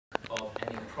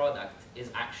product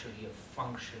is actually a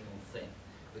functional thing,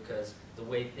 because the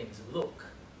way things look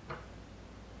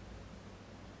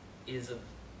is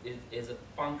a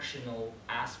functional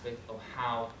aspect of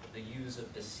how the user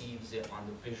perceives it on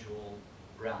the visual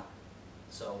realm.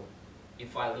 So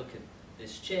if I look at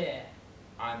this chair,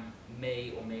 I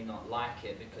may or may not like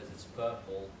it because it's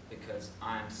purple, because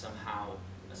I'm somehow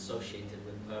associated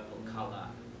with purple color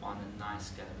on a nice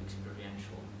kind of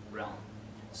experiential realm.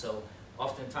 So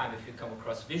oftentimes if you come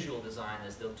across visual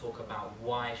designers, they'll talk about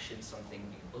why should something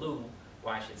be blue,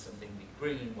 why should something be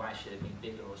green, why should it be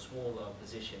bigger or smaller,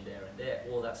 positioned there and there.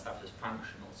 All that stuff is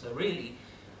functional. So really,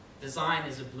 design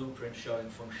is a blueprint showing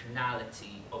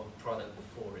functionality of a product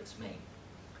before it's made.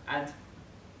 And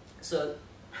so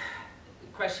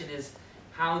the question is,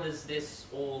 how does this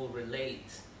all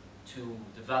relate to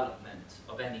development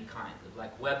of any kind?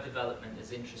 Like web development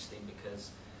is interesting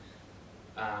because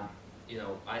you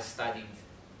know, I studied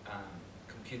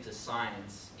computer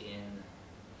science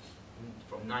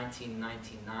from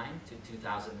 1999 to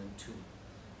 2002,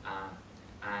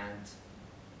 and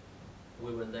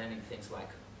we were learning things like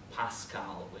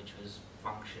Pascal, which was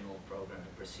functional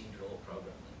programming, procedural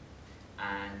programming,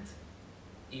 and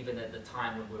even at the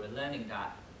time when we were learning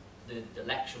that, the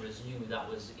lecturers knew that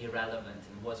was irrelevant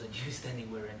and wasn't used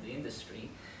anywhere in the industry,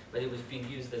 but it was being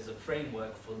used as a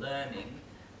framework for learning,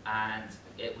 and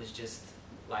it was just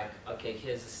like, okay,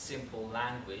 here's a simple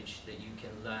language that you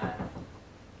can learn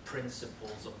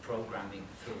principles of programming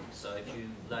through. So if you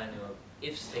learn your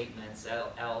if statements,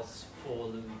 else, for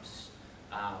loops,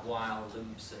 while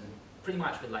loops, and pretty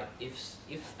much with like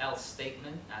if-else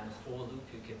statement and a for loop,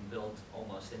 you can build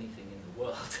almost anything in the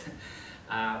world.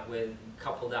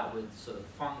 Couple that with sort of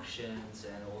functions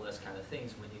and all those kind of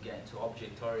things, when you get into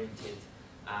object-oriented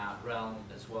realm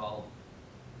as well,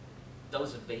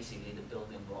 those are basically the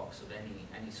building blocks of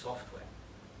any software.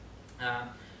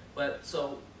 But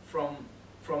so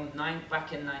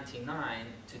back in '99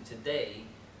 to today,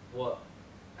 what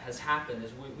has happened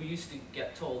is we used to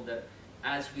get told that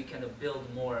as we kind of build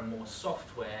more and more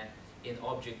software in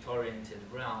object-oriented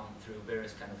realm through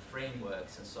various kind of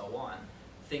frameworks and so on,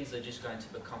 things are just going to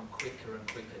become quicker and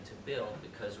quicker to build,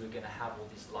 because we're going to have all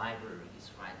these libraries,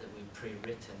 right, that we've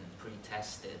pre-written and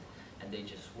pre-tested, and they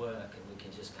just work, and we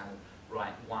can just kind of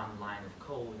write one line of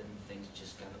code and things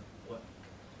just kind of work,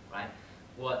 right?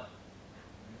 What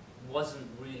wasn't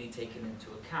really taken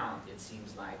into account, it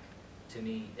seems like to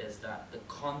me, is that the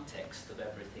context of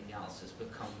everything else has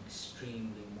become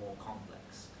extremely more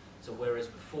complex. So whereas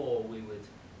before we would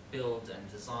build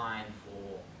and design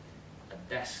for a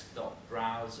desktop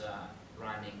browser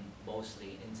running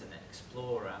mostly Internet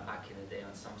Explorer back in the day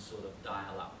on some sort of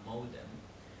dial-up modem,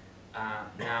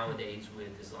 nowadays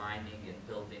we're designing and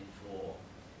building for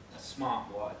a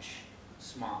smartwatch,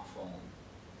 smartphone,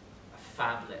 a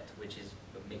phablet, which is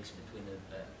a mix between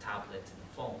a tablet and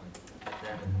a phone, and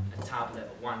then a tablet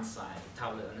on one side, a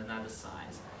tablet on another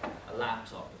side, a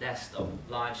laptop, desktop,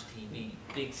 large TV,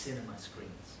 big cinema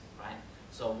screens, right?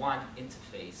 So one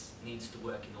interface needs to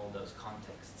work in all those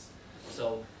contexts.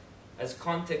 So as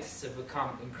contexts have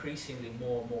become increasingly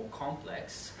more and more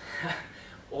complex,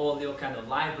 all your kind of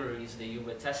libraries that you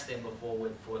were testing before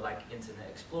for like Internet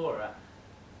Explorer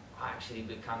are actually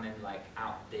becoming like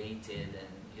outdated,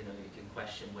 and you know, you can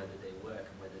question whether they work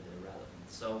and whether they're relevant.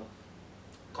 So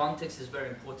context is a very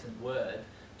important word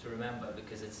to remember,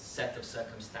 because it's a set of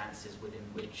circumstances within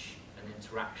which an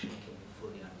interaction can be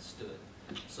fully understood.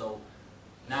 So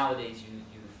nowadays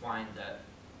you find that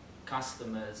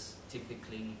customers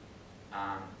typically,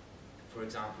 for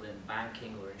example, in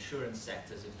banking or insurance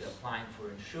sectors, if they're applying for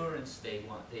insurance, they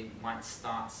might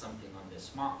start something on their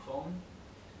smartphone.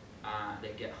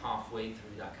 They get halfway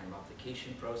through that kind of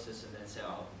application process and then say, oh,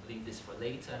 I'll leave this for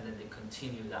later, and then they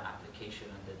continue that application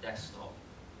on their desktop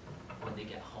when they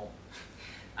get home.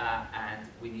 And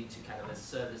we need to kind of, as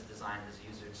service designers,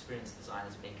 user experience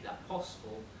designers, make that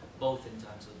possible, both in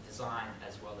terms of design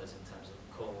as well as in terms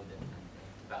of code and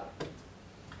development.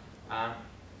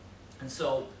 And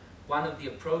so one of the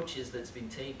approaches that's been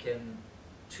taken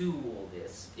to all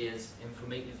this is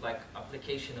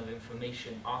application of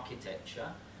information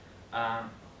architecture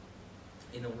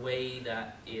in a way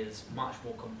that is much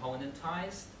more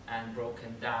componentized and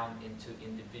broken down into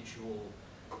individual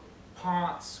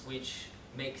parts which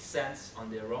make sense on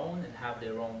their own and have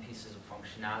their own pieces of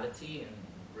functionality and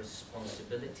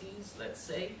responsibilities, let's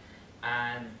say,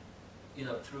 and you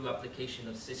know, through application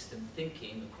of system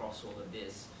thinking across all of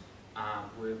this,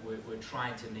 we're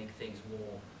trying to make things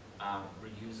more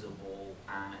reusable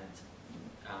and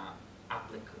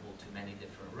applicable to many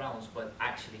different realms, but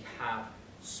actually have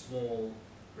small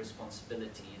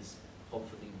responsibilities,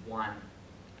 hopefully one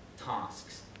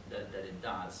tasks that it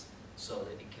does, so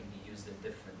that it can be used in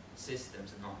different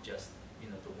systems and not just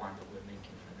the one that we're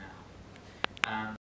making for now.